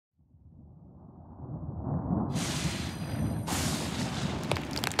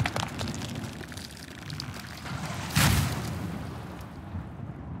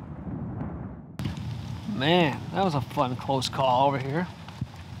man, that was a fun close call over here.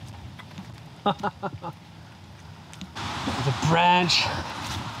 There's a branch.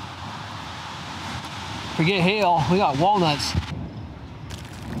 Forget hail, we got walnuts.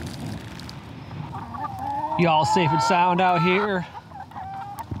 Y'all safe and sound out here?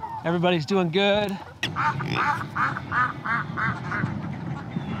 Everybody's doing good?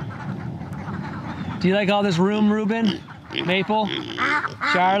 Do you like all this room, Ruben? Maple?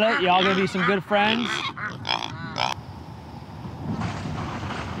 Charlotte? Y'all gonna be some good friends?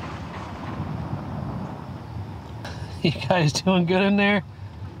 You guys doing good in there?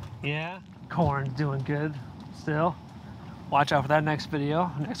 Yeah? Corn's doing good still. Watch out for that next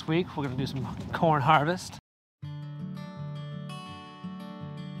video. Next week, we're gonna do some corn harvest.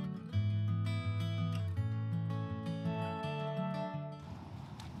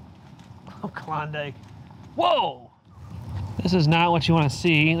 Oh, Klondike. Whoa! This is not what you want to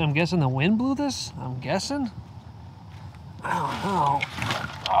see. I'm guessing the wind blew this? I'm guessing? I don't know.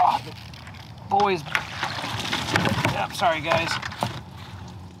 Oh, the boys. Yep, sorry guys.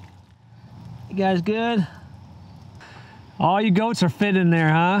 You guys good? All you goats are fit in there,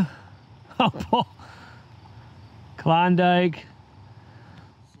 huh? Oh, Klondike.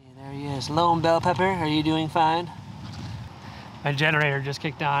 See, there he is. Lone bell pepper, are you doing fine? My generator just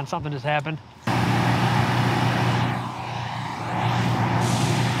kicked on. Something just happened.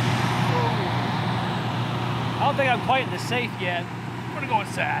 I don't think I'm quite in the safe yet. I'm gonna go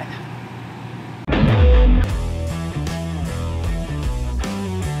inside.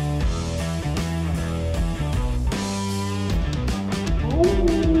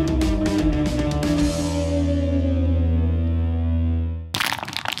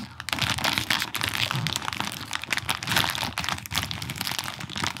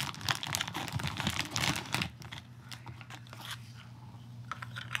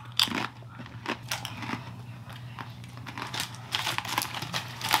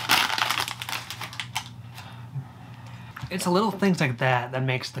 It's the little things like that that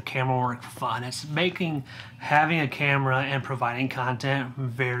makes the camera work fun. It's making having a camera and providing content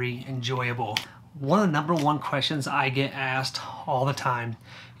very enjoyable. One of the #1 questions I get asked all the time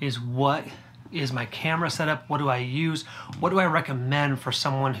is, what is my camera setup? What do I use? What do I recommend for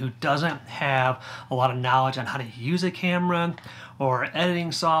someone who doesn't have a lot of knowledge on how to use a camera or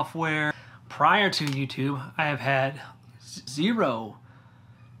editing software? Prior to YouTube, I have had zero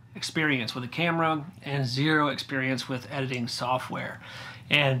experience with a camera and zero experience with editing software.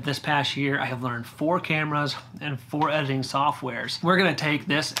 And this past year I have learned 4 cameras and 4 editing softwares. We're gonna take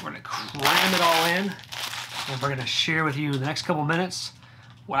this, we're gonna cram it all in, and we're gonna share with you in the next couple minutes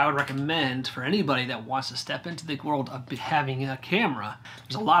what I would recommend for anybody that wants to step into the world of having a camera.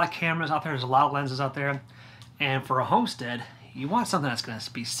 There's a lot of cameras out there, there's a lot of lenses out there, and for a homestead, you want something that's going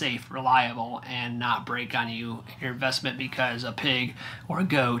to be safe, reliable, and not break on you your investment because a pig or a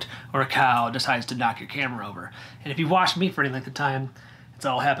goat or a cow decides to knock your camera over. And if you've watched me for any length of time, it's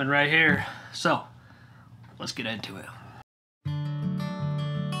all happened right here. So, let's get into it.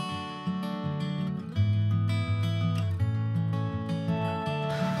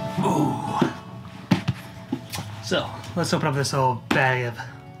 Ooh. So, let's open up this old bag of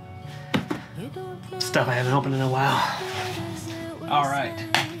stuff I haven't opened in a while. All right,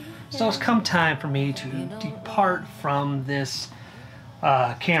 so it's come time for me to depart from this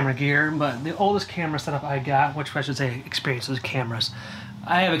camera gear, but the oldest camera setup I got, which I should say experience with cameras.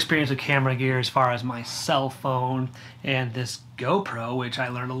 I have experience with camera gear as far as my cell phone and this GoPro, which I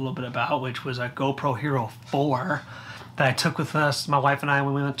learned a little bit about, which was a GoPro Hero 4 that I took with us, my wife and I,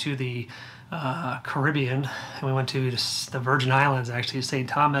 when we went to the Caribbean, and we went to the Virgin Islands, actually, St.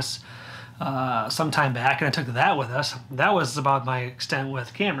 Thomas, some time back, and I took that with us. That was about my extent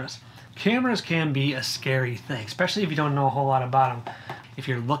with cameras. Cameras can be a scary thing, especially if you don't know a whole lot about them. If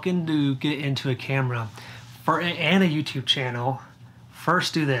you're looking to get into a camera and a YouTube channel,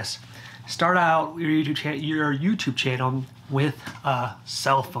 first do this. Start out your YouTube channel with a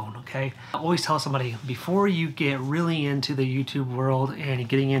cell phone, okay? I always tell somebody, before you get really into the YouTube world and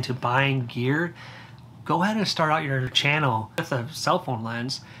getting into buying gear, go ahead and start out your channel with a cell phone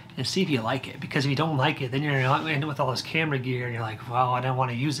lens and see if you like it. Because if you don't like it, then you're in with all this camera gear and you're like, well, I don't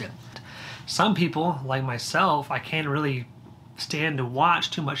want to use it. Some people, like myself, I can't really stand to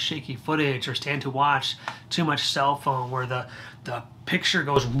watch too much shaky footage or stand to watch too much cell phone where the picture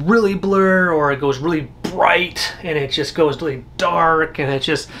goes really blur or it goes really bright and it just goes really dark and it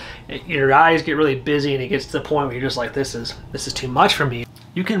just, your eyes get really busy and it gets to the point where you're just like, this is too much for me.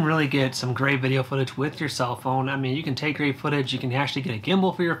 You can really get some great video footage with your cell phone. I mean, you can take great footage, you can actually get a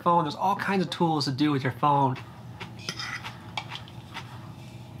gimbal for your phone. There's all kinds of tools to do with your phone.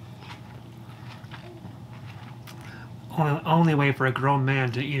 only way for a grown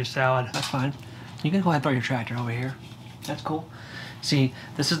man to eat a salad. That's fine. You can go ahead and throw your tractor over here. That's cool. See,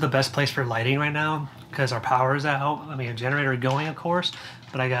 this is the best place for lighting right now because our power is out. I mean, a generator going, of course,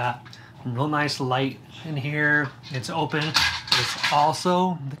 but I got real nice light in here. It's open. It's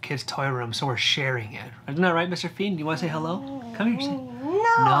also the kids' toy room, so we're sharing it. Isn't that right, Mr. Fiend? Do you want to say hello? Come here. Say.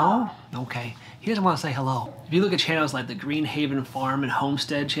 No. No? Okay. He doesn't want to say hello. If you look at channels like the Green Haven Farm and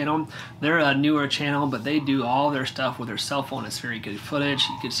Homestead channel, they're a newer channel, but they do all their stuff with their cell phone. It's very good footage.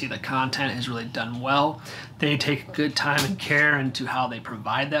 You can see the content is really done well. They take good time and care into how they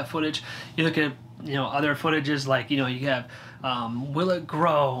provide that footage. You look at, you know, other footages like, you know, you have Will It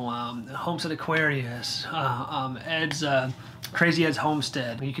Grow, Homestead Aquarius, Ed's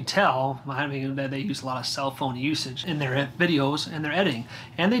CrazyEdsHomestead. You can tell, I mean, that they use a lot of cell phone usage in their videos and their editing,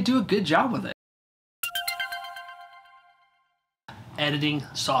 and they do a good job with it. Editing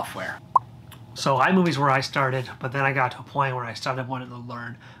software. So iMovie's where I started, but then I got to a point where I started wanting to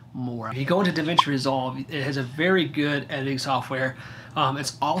learn more. If you go into DaVinci Resolve, it has a very good editing software.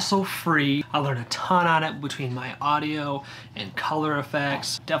 It's also free. I learned a ton on it between my audio and color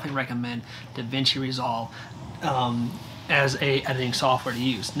effects. Definitely recommend DaVinci Resolve as a editing software to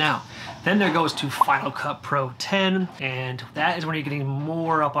use. Now, then there goes to Final Cut Pro 10, and that is when you're getting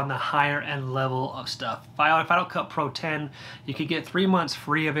more up on the higher end level of stuff. Final Cut Pro 10, you could get 3 months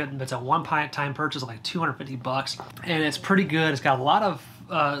free of it. It's a one-time purchase of like $250, and it's pretty good. It's got a lot of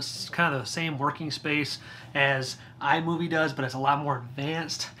kind of the same working space as iMovie does, but it's a lot more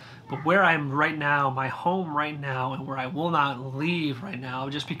advanced. But where I'm right now, my home right now, and where I will not leave right now,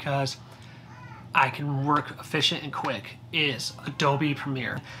 just because I can work efficient and quick, is Adobe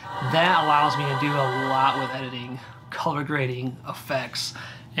Premiere. That allows me to do a lot with editing, color grading, effects,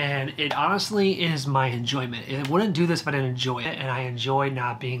 and it honestly is my enjoyment. It wouldn't do this if I didn't enjoy it, and I enjoy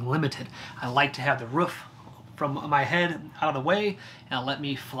not being limited. I like to have the roof from my head out of the way and let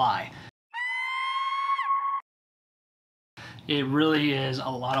me fly. It really is a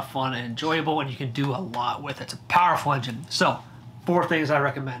lot of fun and enjoyable, and you can do a lot with it. It's a powerful engine. So, 4 things I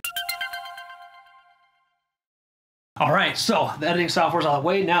recommend. All right, so the editing software's all the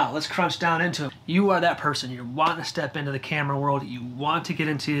way. Now let's crunch down into it. You are that person. You're wanting to step into the camera world. You want to get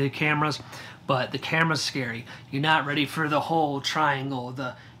into the cameras, but the camera's scary. You're not ready for the whole triangle,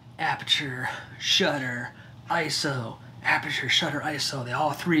 the aperture, shutter, ISO, aperture, shutter, ISO. They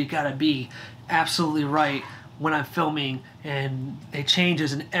all 3 gotta be absolutely right when I'm filming, and it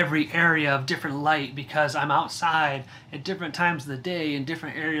changes in every area of different light because I'm outside at different times of the day in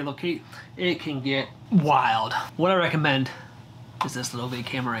different area locate. It can get wild. What I recommend is this little big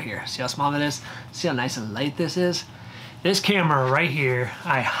camera right here. See how small that is? See how nice and light this is? This camera right here,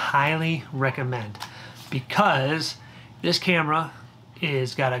 I highly recommend because this camera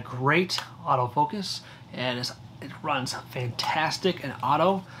is got a great autofocus, and it runs fantastic in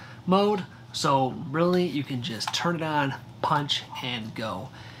auto mode. So really, you can just turn it on, punch, and go.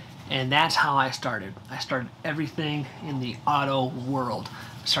 And that's how I started. I started everything in the auto world.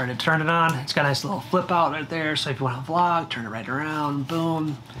 I started to turn it on. It's got a nice little flip out right there. So if you want to vlog, turn it right around,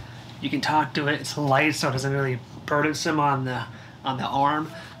 boom. You can talk to it. It's light, so it doesn't really burdensome on the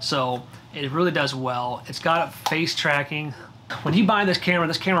arm. So it really does well. It's got face tracking. When you buy this camera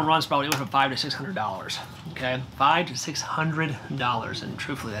runs probably anywhere from $500 to $600. Okay, $500 to $600, and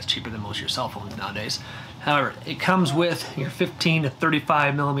truthfully, that's cheaper than most of your cell phones nowadays. However, it comes with your 15 to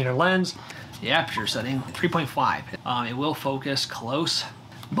 35 millimeter lens, the aperture setting 3.5. It will focus close,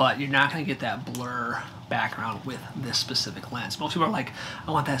 but you're not going to get that blur background with this specific lens. Most people are like,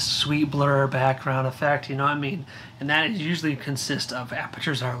 I want that sweet blur background effect, you know what I mean? And that usually consists of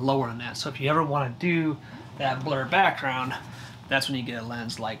apertures that are lower than that. So if you ever want to do that blur background, that's when you get a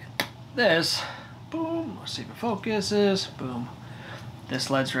lens like this. Boom. Let's see if it focuses. Boom. This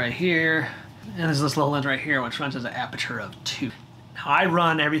lens right here, and there's this little lens right here, which runs as an aperture of 2. Now I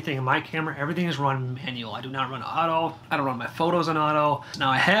run everything in my camera. Everything is run manual. I do not run auto. I don't run my photos in auto.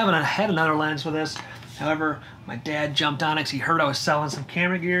 Now I had another lens for this. However, my dad jumped on it because he heard I was selling some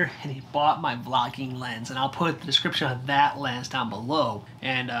camera gear, and he bought my vlogging lens. And I'll put the description of that lens down below.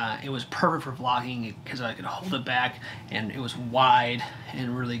 And it was perfect for vlogging because I could hold it back, and it was wide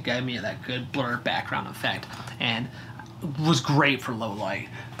and really gave me that good blur background effect. And was great for low light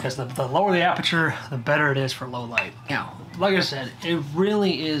because the lower the aperture, the better it is for low light. Now, like I said, it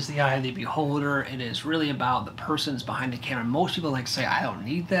really is the eye of the beholder. It is really about the person's behind the camera. Most people like to say, I don't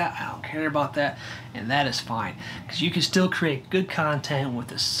need that, I don't care about that, and that is fine because you can still create good content with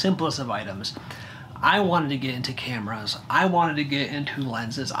the simplest of items. I wanted to get into cameras. I wanted to get into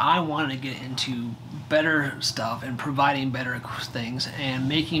lenses. I wanted to get into better stuff and providing better things and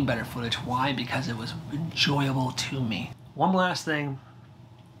making better footage. Why? Because it was enjoyable to me. One last thing,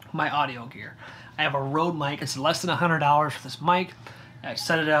 my audio gear. I have a Rhode Mic. It's less than $100 for this mic. I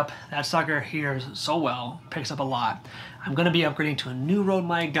set it up. That sucker hears so well, picks up a lot. I'm going to be upgrading to a new Rhode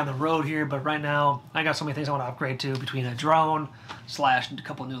Mic down the road here, but right now I got so many things I want to upgrade to, between a drone slash a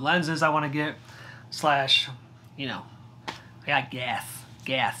couple new lenses I want to get slash, you know, I got gas.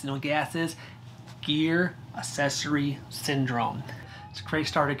 You know what gas is? Gear accessory syndrome. It's a great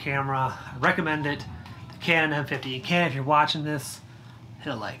starter camera. I recommend it. The Canon M50. Canon, if you're watching this,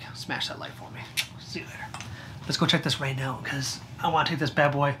 hit a like. Smash that like for me. See you later. Let's go check this right now because I want to take this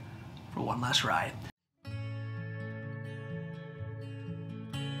bad boy for one last ride.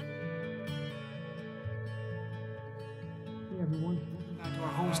 Hey everyone, welcome back to our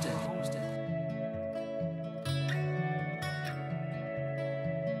homestead.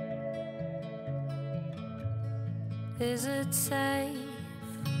 Is it safe?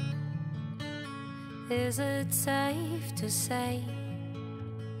 Is it safe to say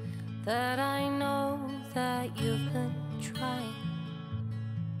that I know that you've been trying?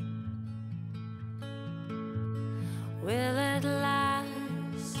 Will it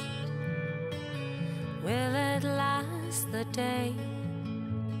last? Will it last the day?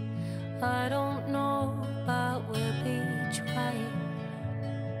 I don't know, but we'll be trying.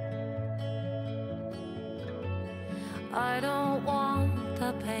 I don't want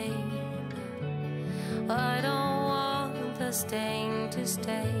the pain, I don't want the stain to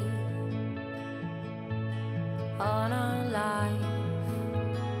stay on our life.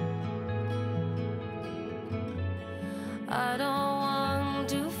 I don't want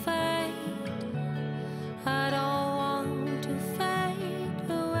to fade, I don't want to fade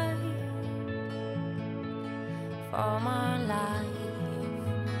away from our life.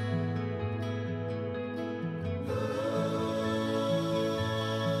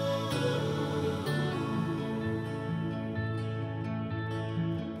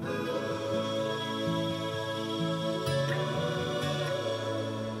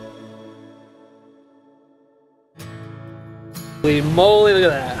 Holy moly, look at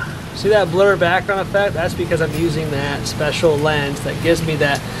that. See that blur background effect? That's because I'm using that special lens that gives me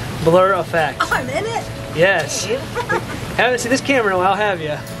that blur effect. Oh, I'm in it? Yes. Haven't seen this camera in a while, have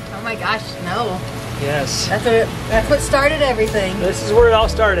you? Oh my gosh, no. Yes. That's what started everything. This is where it all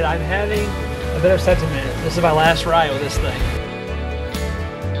started. I'm having a bit of sentiment. This is my last ride with this thing.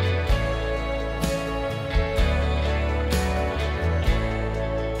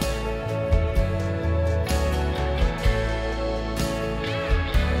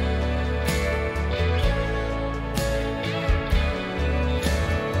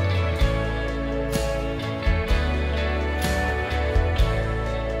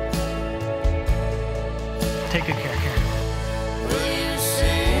 Take good care.